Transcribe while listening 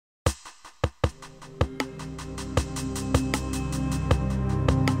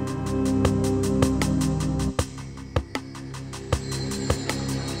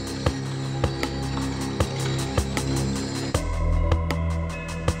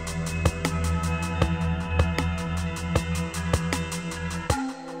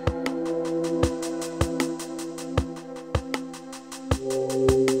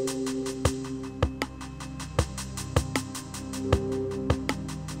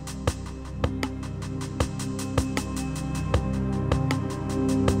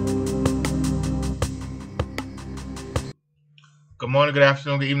morning, good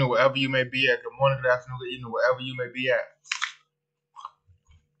afternoon, good evening, wherever you may be at. Good morning, good afternoon, good evening, wherever you may be at.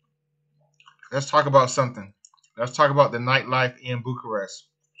 Let's talk about something. Let's talk about the nightlife in Bucharest.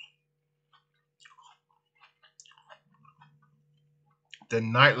 The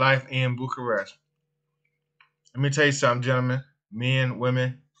nightlife in Bucharest. Let me tell you something, gentlemen, men,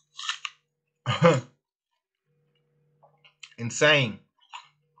 women. Insane.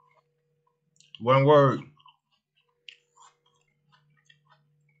 One word.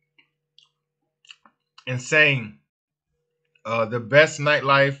 Insane. The best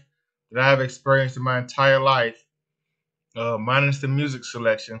nightlife that I have experienced in my entire life, minus the music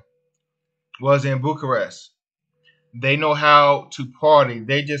selection, was in Bucharest. They know how to party.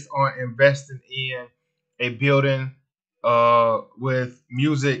 They just aren't investing in a building with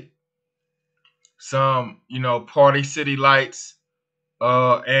music, some, party city lights,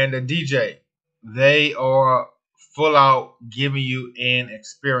 and a DJ. They are full out giving you an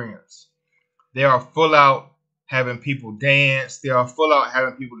experience. They are full out having people dance. They are full out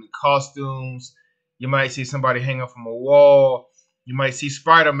having people in costumes. You might see somebody hang up from a wall. You might see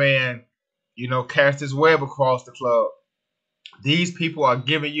Spider-Man, cast his web across the club. These people are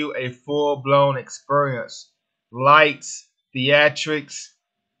giving you a full-blown experience. Lights, theatrics.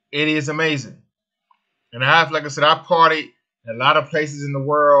 It is amazing. And like I said, I partied in a lot of places in the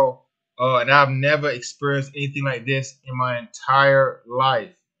world, and I've never experienced anything like this in my entire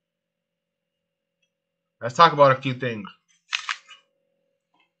life. Let's talk about a few things.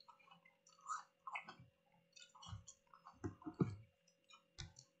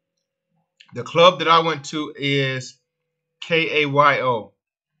 The club that I went to is KAYO,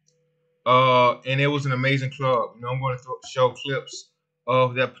 and it was an amazing club. I'm going to show clips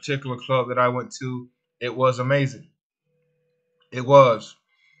of that particular club that I went to. It was amazing. It was.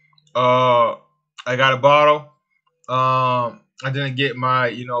 I got a bottle. I didn't get my,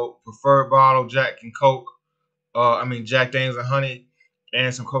 preferred bottle, Jack and Coke. Jack Daniels and honey,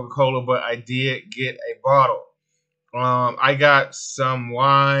 and some Coca-Cola, but I did get a bottle. I got some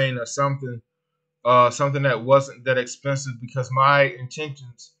wine or something that wasn't that expensive, because my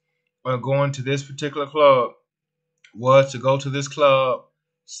intentions on going to this particular club was to go to this club,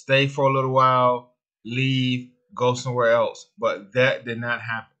 stay for a little while, leave, go somewhere else. But that did not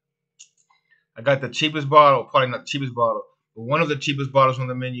happen. I got the cheapest bottle, probably not the cheapest bottle, but one of the cheapest bottles on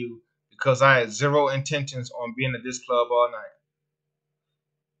the menu, because I had zero intentions on being at this club all night.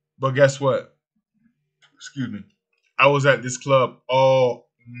 But guess what? Excuse me. I was at this club all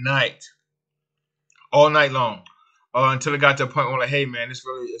night long, until it got to a point where, like, hey man, it's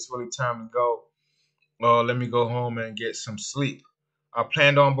really time to go. Let me go home and get some sleep. I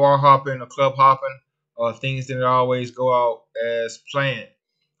planned on bar hopping or club hopping, things didn't always go out as planned.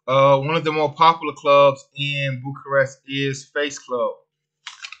 One of the more popular clubs in Bucharest is Face Club.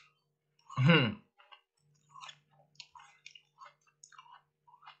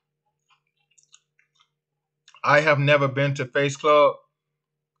 I have never been to Face Club,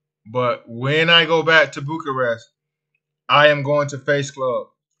 but when I go back to Bucharest, I am going to Face Club.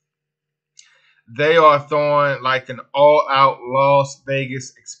 They are throwing like an all-out Las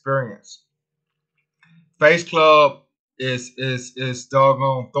Vegas experience. Face Club is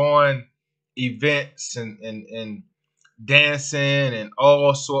doggone throwing events and dancing and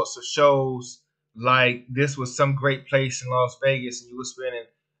all sorts of shows like this was some great place in Las Vegas, and you were spending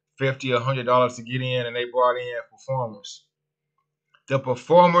 $50 or $100 to get in, and they brought in performers. The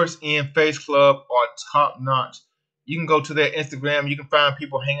performers in Face Club are top notch. You can go to their Instagram, you can find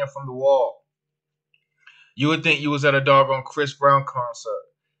people hanging from the wall. You would think you was at a doggone Chris Brown concert.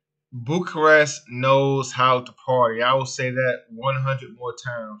 Bucharest knows how to party. I will say that 100 more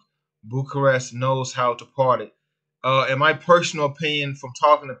times. Bucharest knows how to party. In my personal opinion, from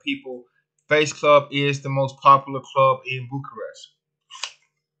talking to people, Face Club is the most popular club in Bucharest.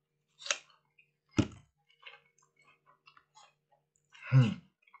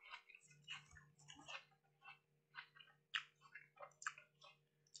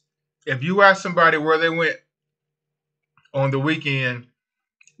 If you ask somebody where they went on the weekend,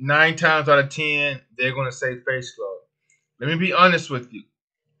 9 times out of 10, they're going to say Face Club. Let me be honest with you.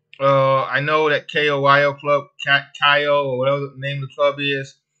 I know that KOYO Club, KYO, or whatever the name of the club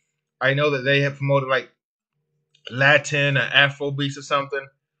is, I know that they have promoted like Latin or Afro beats or something.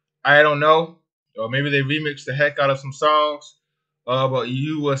 I don't know. Or maybe they remixed the heck out of some songs. But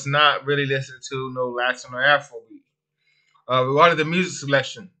you was not really listening to no Latin or Afro beat. Regarding the music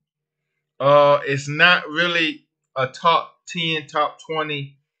selection, it's not really a top 10, top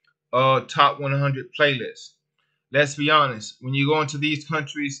 20, top 100 playlist. Let's be honest. When you go into these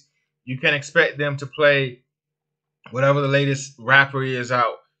countries, you can expect them to play whatever the latest rapper is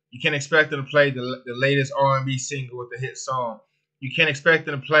out. You can't expect them to play the latest R&B single with the hit song. You can't expect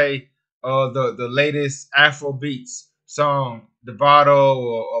them to play the latest Afro beats song, Devato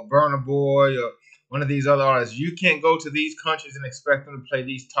or Burna Boy or one of these other artists. You can't go to these countries and expect them to play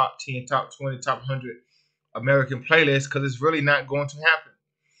these top 10, top 20, top 100 American playlists because it's really not going to happen.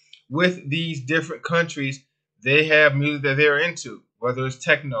 With these different countries, they have music that they're into, whether it's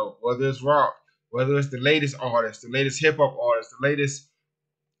techno, whether it's rock, whether it's the latest artists, the latest hip hop artists, the latest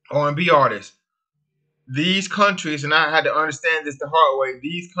R&B artists. These countries, and I had to understand this the hard way,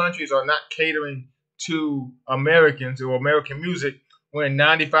 these countries are not catering to Americans or American music when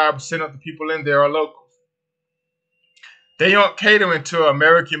 95% of the people in there are locals. They aren't catering to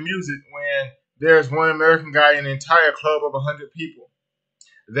American music when there's one American guy in an entire club of 100 people.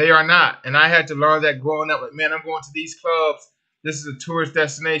 They are not. And I had to learn that growing up. Like, man, I'm going to these clubs. This is a tourist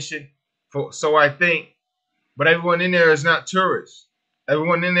destination. So I think. But everyone in there is not tourists.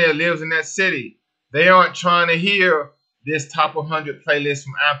 Everyone in there lives in that city. They aren't trying to hear this top 100 playlist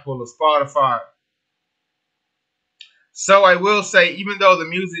from Apple or Spotify. So I will say, even though the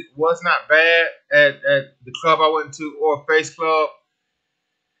music was not bad at the club I went to or Face Club,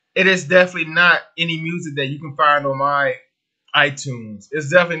 it is definitely not any music that you can find on my iTunes. It's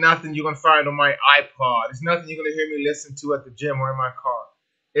definitely nothing you're gonna find on my iPod. It's nothing you're gonna hear me listen to at the gym or in my car.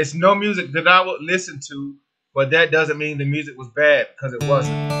 It's no music that I would listen to, but that doesn't mean the music was bad because it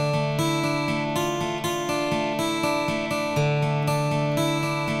wasn't.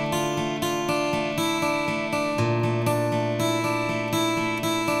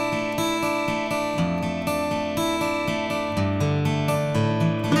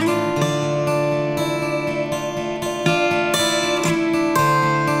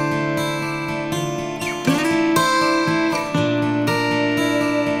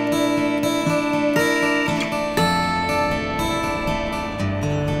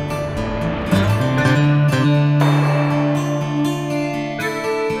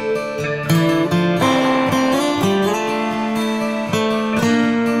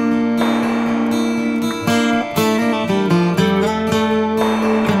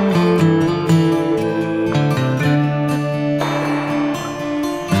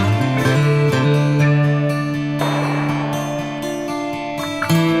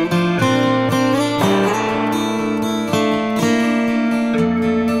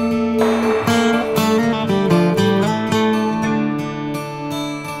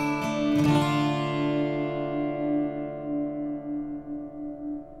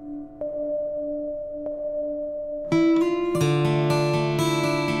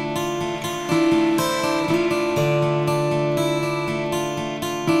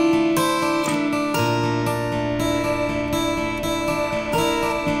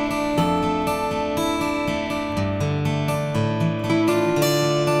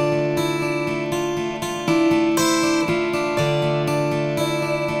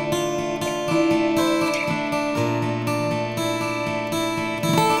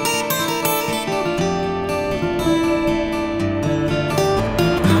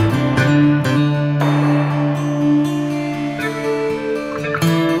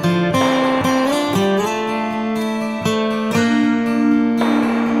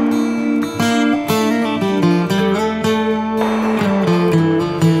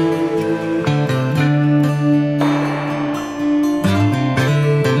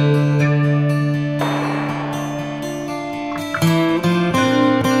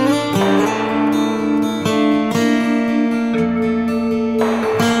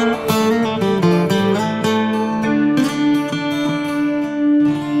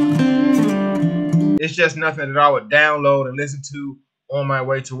 It's just nothing that I would download and listen to on my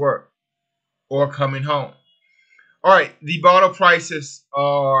way to work or coming home. All right, the bottle prices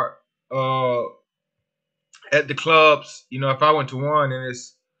are at the clubs. You know, if I went to one and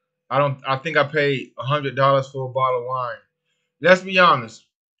I think I paid $100 for a bottle of wine. Let's be honest.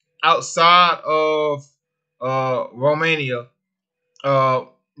 Outside of Romania,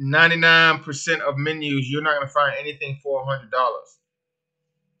 99% of menus you're not gonna find anything for $100.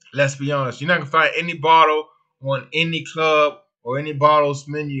 Let's be honest. You're not gonna find any bottle on any club or any bottles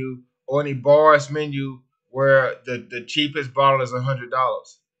menu or any bars menu where the cheapest bottle is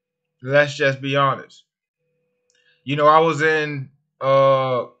 $100. Let's just be honest. You know, I was in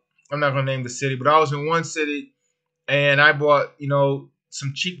I'm not gonna name the city, but I was in one city and I bought,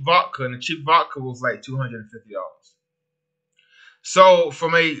 some cheap vodka, and the cheap vodka was like $250. So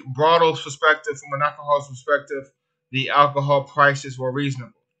from a bottles perspective, from an alcohol's perspective, the alcohol prices were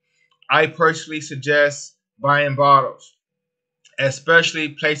reasonable. I personally suggest buying bottles, especially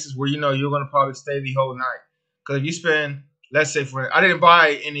places where you know you're gonna probably stay the whole night. Because if you spend, let's say for I didn't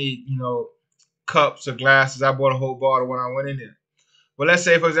buy any, cups or glasses. I bought a whole bottle when I went in there. But let's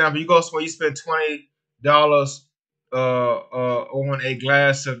say, for example, you go somewhere, you spend $20 on a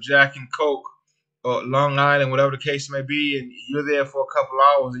glass of Jack and Coke or Long Island, whatever the case may be, and you're there for a couple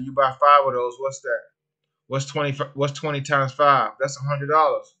hours, and you buy five of those. What's that? What's 20? What's 20 times five? That's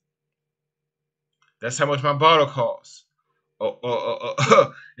 $100. That's how much my bottle costs.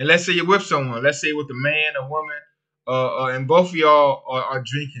 And let's say you're with someone. Let's say you're with a man, a woman, and both of y'all are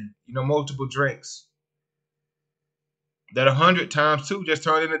drinking. Multiple drinks. That 100 times 2 just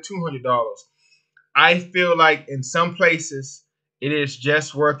turned into $200. I feel like in some places it is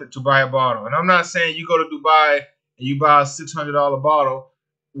just worth it to buy a bottle. And I'm not saying you go to Dubai and you buy a $600 bottle.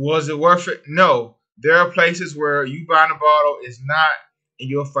 Was it worth it? No. There are places where you buying a bottle is not in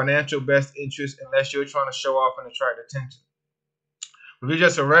your financial best interest unless you're trying to show off and attract attention. If you're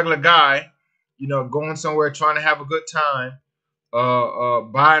just a regular guy, going somewhere trying to have a good time,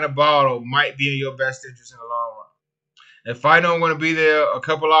 buying a bottle might be in your best interest in the long run. If I don't want to be there a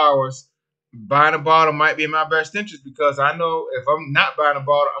couple hours, buying a bottle might be in my best interest because I know if I'm not buying a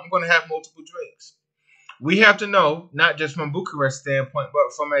bottle, I'm going to have multiple drinks. We have to know, not just from Bucharest standpoint,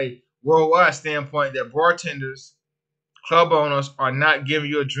 but from a worldwide standpoint, that bartenders, club owners are not giving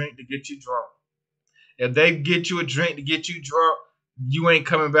you a drink to get you drunk. If they get you a drink to get you drunk, you ain't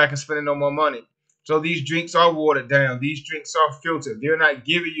coming back and spending no more money. So these drinks are watered down. These drinks are filtered. They're not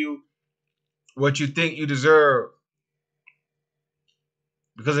giving you what you think you deserve.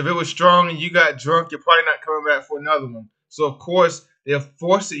 Because if it was strong and you got drunk, you're probably not coming back for another one. So of course they're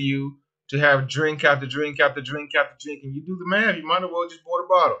forcing you to have drink after drink after drink after drink, and you do the math. You might as well just bought a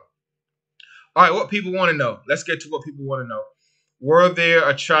bottle. All right, what people want to know. Let's get to what people want to know. Were there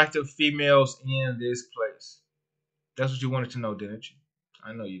attractive females in this place? That's what you wanted to know, didn't you?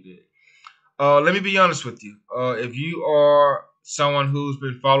 I know you did. Let me be honest with you. If you are someone who's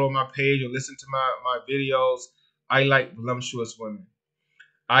been following my page or listening to my videos, I like voluptuous women.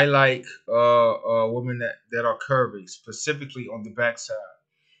 I like women that are curvy, specifically on the backside.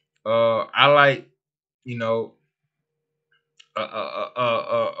 I like, you know,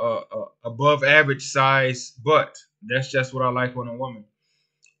 above average size butt. That's just what I like on a woman.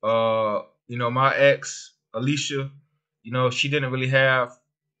 My ex Alicia, she didn't really have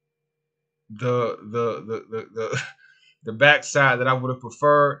the the backside that I would have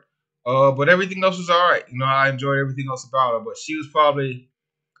preferred. But everything else was all right. I enjoyed everything else about her. But she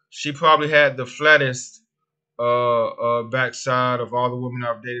probably had the flattest backside of all the women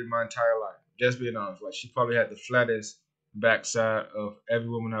I've dated my entire life. Just being honest, like she probably had the flattest backside of every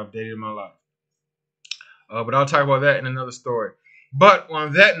woman I've dated in my life. But I'll talk about that in another story. But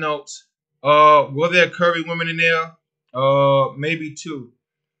on that note, were there curvy women in there? Maybe two.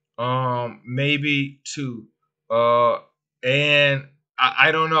 Maybe two. And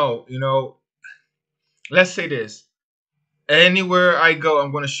I don't know. Let's say this. Anywhere I go,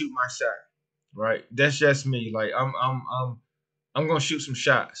 I'm gonna shoot my shot. Right? That's just me. Like I'm gonna shoot some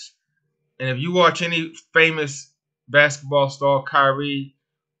shots. And if you watch any famous basketball star, Kyrie,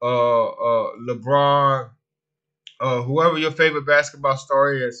 LeBron, whoever your favorite basketball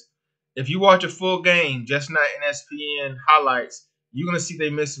star is, if you watch a full game, just not ESPN highlights, you're gonna see they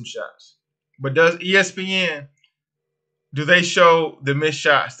miss some shots. But does ESPN do they show the missed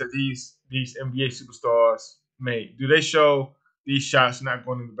shots that these NBA superstars made? Do they show these shots not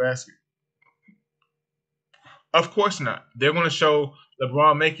going in the basket? Of course not. They're going to show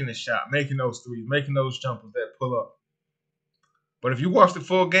LeBron making the shot, making those threes, making those jumpers that pull up. But if you watch the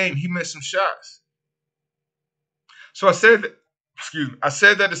full game, he missed some shots. So I said that, excuse me, I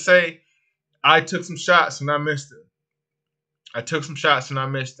said that to say I took some shots and I missed them. I took some shots and I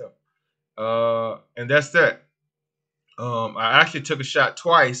missed them. And that's that. I actually took a shot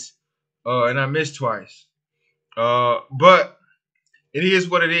twice and I missed twice. But it is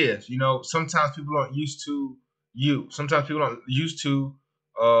what it is. Sometimes people aren't used to you. Sometimes people aren't used to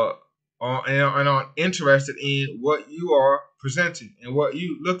and aren't interested in what you are presenting and what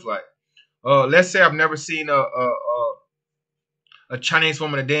you look like. Let's say I've never seen a Chinese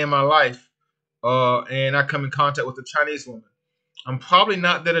woman a day in my life, and I come in contact with a Chinese woman. I'm probably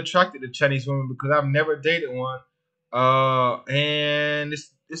not that attracted to Chinese women because I've never dated one, and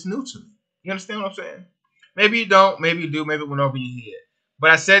it's new to me. You understand what I'm saying? Maybe you don't, maybe you do, maybe it went over your head.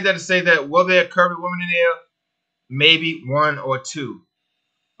 But I said that to say that were there curvy women in there? Maybe one or two.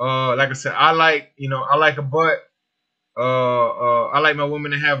 Like I said, I like a butt. I like my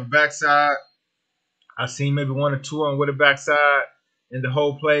women to have a backside. I've seen maybe one or two on with a backside in the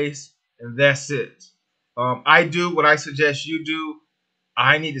whole place, and that's it. I do what I suggest you do.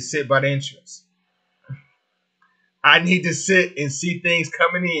 I need to sit by the entrance. I need to sit and see things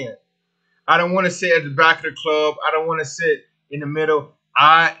coming in. I don't want to sit at the back of the club. I don't want to sit in the middle.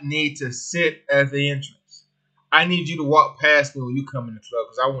 I need to sit at the entrance. I need you to walk past me when you come in the club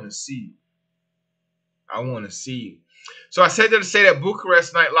because I want to see you. I want to see you. So I said that to say that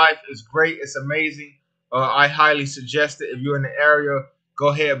Bucharest nightlife is great. It's amazing. I highly suggest it. If you're in the area, go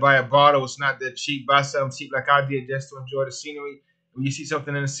ahead, buy a bottle. It's not that cheap. Buy something cheap like I did just to enjoy the scenery. When you see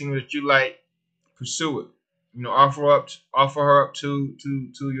something in the scenery that you like, pursue it. You know, offer her up to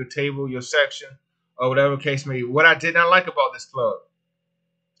your table, your section, or whatever the case may be. What I did not like about this club,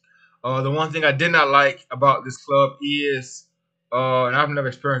 the one thing I did not like about this club is, and I've never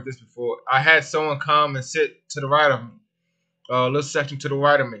experienced this before. I had someone come and sit to the right of me, a little section to the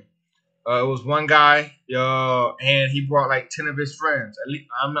right of me. It was one guy, and he brought like 10 of his friends. At least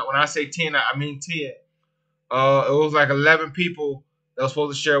I'm not. When I say 10, I mean 10. It was like 11 people that was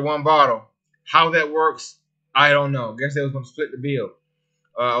supposed to share one bottle. How that works, I don't know. Guess they was gonna split the bill,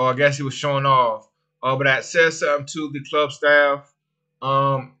 or I guess he was showing off. But I said something to the club staff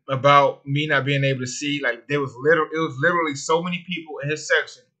about me not being able to see. Like it was literally so many people in his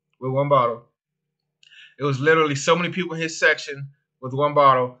section with one bottle. It was literally so many people in his section with one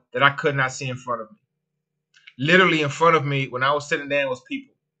bottle that I could not see in front of me. Literally in front of me, when I was sitting down, was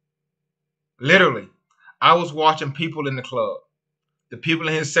people. Literally, I was watching people in the club. The people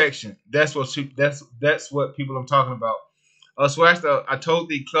in his section. That's what people I'm talking about. So I told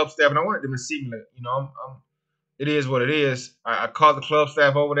the club staff, and I wanted them to see me. Like, you know, it is what it is. I called the club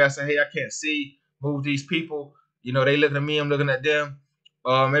staff over there. I said, hey, I can't see. Move these people. You know, they looking at me. I'm looking at them.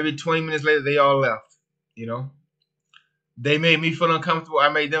 Maybe 20 minutes later, they all left. You know, they made me feel uncomfortable. I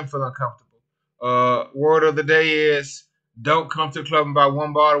made them feel uncomfortable. Word of the day is don't come to the club and buy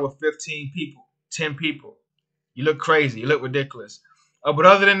one bottle with 15 people, 10 people. You look crazy. You look ridiculous. But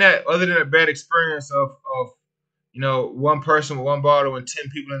other than a bad experience of one person with one bottle and 10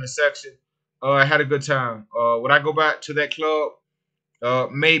 people in the section, I had a good time. Would I go back to that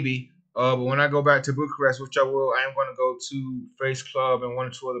club? Maybe. But when I go back to Bucharest, which I will, I am going to go to Face Club and one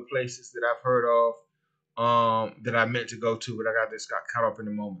or two other places that I've heard of that I meant to go to, but I got caught up in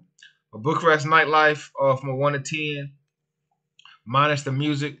the moment. But Bucharest nightlife, from a 1 to 10, minus the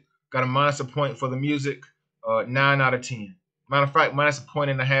music, got a minus a point for the music, 9 out of 10. Matter of fact, minus a point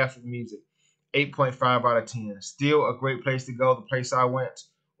and a half for the music, 8.5 out of 10. Still a great place to go, the place I went,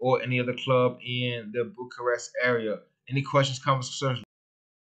 or any other club in the Bucharest area. Any questions, comments, concerns?